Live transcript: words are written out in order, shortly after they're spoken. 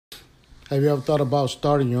Have you ever thought about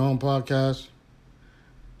starting your own podcast?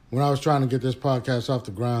 When I was trying to get this podcast off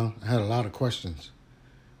the ground, I had a lot of questions.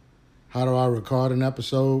 How do I record an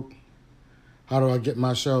episode? How do I get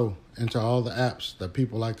my show into all the apps that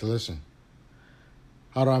people like to listen?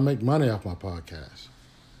 How do I make money off my podcast?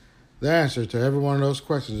 The answer to every one of those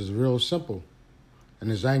questions is real simple, and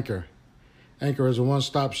it's Anchor. Anchor is a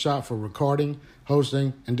one-stop shop for recording,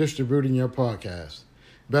 hosting, and distributing your podcast.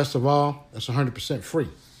 Best of all, it's 100% free,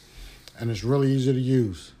 and it's really easy to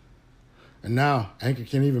use. And now, Anchor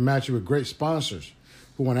can even match you with great sponsors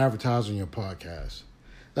who want to advertise on your podcast.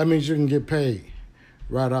 That means you can get paid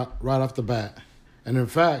right off the bat. And in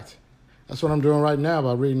fact, that's what I'm doing right now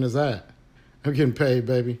by reading this ad. I'm getting paid,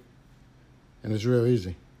 baby. And it's real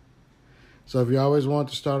easy. So if you always want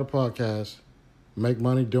to start a podcast, make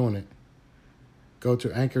money doing it, go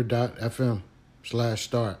to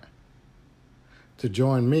anchor.fm/start to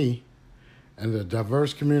join me and the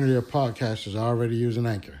diverse community of podcasters already using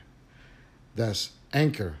Anchor. That's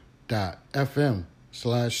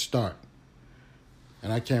anchor.fm/start.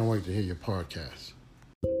 And I can't wait to hear your podcast.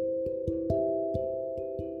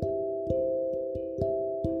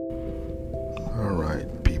 All right,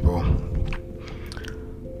 people.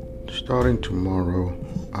 Starting tomorrow,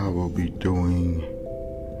 I will be doing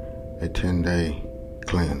a 10-day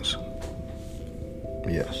cleanse.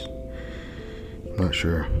 Yes. Not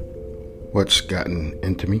sure what's gotten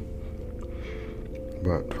into me,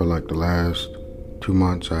 but for like the last 2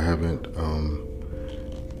 months, I haven't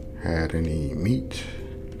had any meat.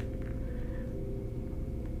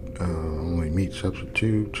 Only meat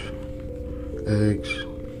substitute, eggs,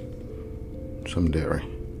 some dairy.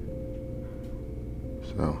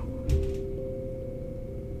 So,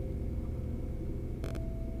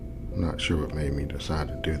 I'm not sure what made me decide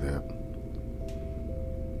to do that.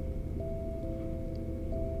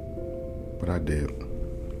 But I did.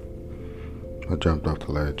 I jumped off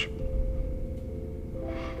the ledge.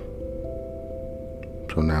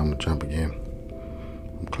 So now I'm gonna jump again.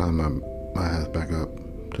 I'm climbing my ass back up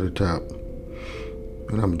to the top.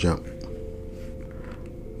 And I'm gonna jump.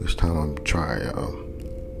 This time I'm gonna try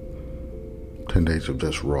 10 days of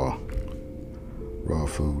just raw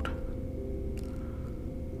food.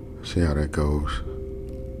 See how that goes.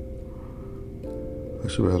 I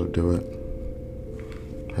should be able to do it.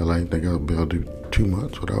 Hell, I ain't think I'll be able to do 2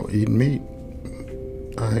 months without eating meat.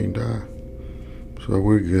 I ain't die. So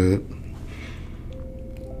we're good.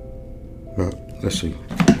 But let's see.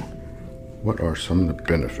 What are some of the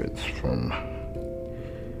benefits from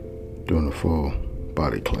doing a full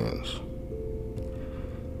body cleanse?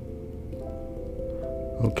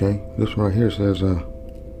 Okay, this one right here says they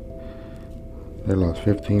lost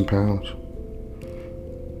 15 pounds.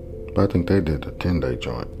 But I think they did the 10-day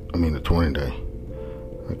joint. I mean the 20-day.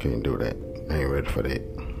 I can't do that. I ain't ready for that.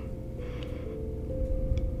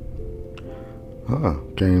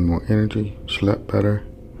 Gain more energy, slept better.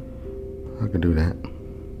 I could do that.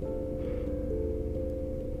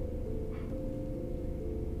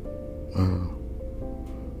 I'm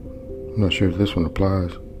not sure if this one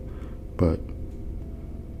applies, but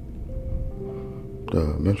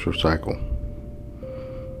the menstrual cycle.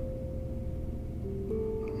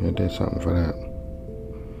 It did something for that.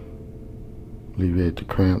 Alleviate the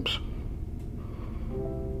cramps.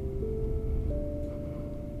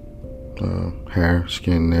 Hair,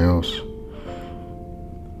 skin, nails.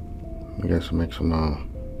 I guess it makes them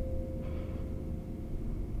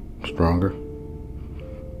stronger.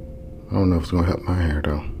 I don't know if it's gonna help my hair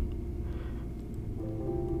though.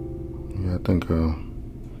 Yeah, I think I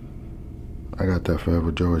got that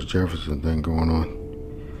Forever George Jefferson thing going on.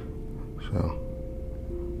 So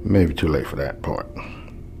maybe too late for that part.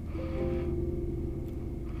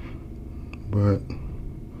 But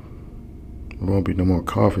there won't be no more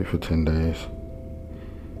coffee for 10 days.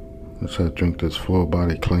 Let's drink this full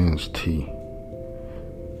body cleanse tea.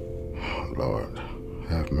 Lord,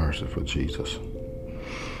 have mercy for Jesus.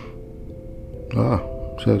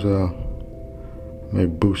 It says may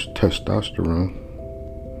boost testosterone.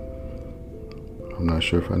 I'm not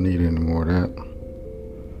sure if I need any more of that.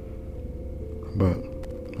 But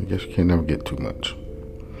I guess you can never get too much.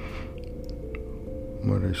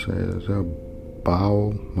 What they say is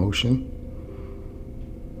bowel motion.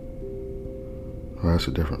 Oh, that's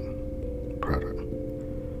a different product.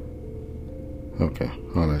 Okay,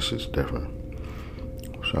 all that shit's different.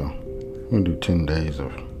 So, I'm gonna do 10 days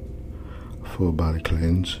of full body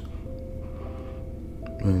cleanse.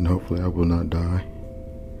 And hopefully I will not die.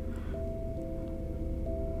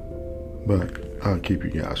 But I'll keep you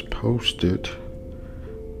guys posted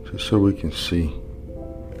just so we can see.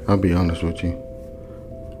 I'll be honest with you.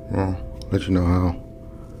 Well, let you know how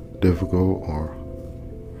difficult or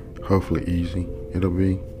hopefully easy it'll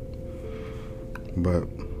be. But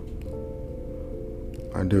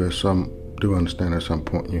I do understand at some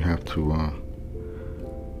point you have to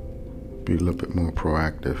be a little bit more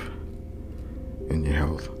proactive in your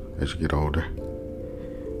health as you get older.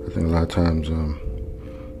 I think a lot of times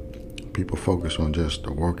people focus on just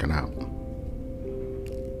the working out,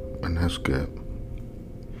 and that's good.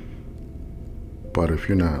 But if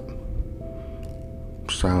you're not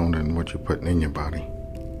sound in what you're putting in your body,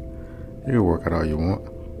 you can work out all you want.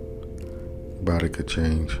 Your body could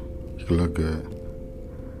change. You could look good.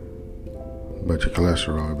 But your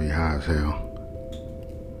cholesterol will be high as hell.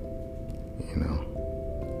 You know.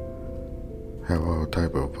 Have all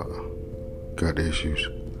type of gut issues.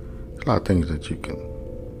 There's a lot of things that you can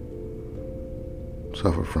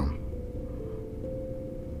suffer from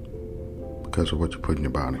because of what you put in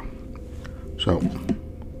your body. So,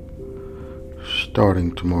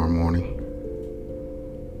 starting tomorrow morning,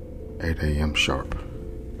 8 a.m. sharp,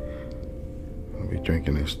 I'll be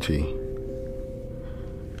drinking this tea.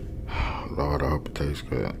 Lord, I hope it tastes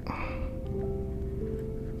good.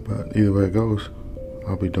 But either way it goes,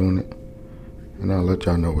 I'll be doing it, and I'll let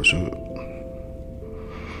y'all know what's up.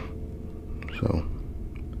 So,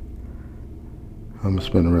 I'm gonna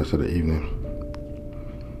spend the rest of the evening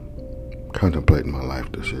contemplating my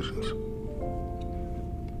life decisions.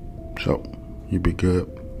 So, you be good.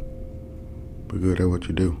 Be good at what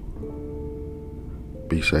you do.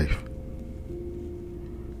 Be safe.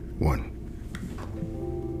 1.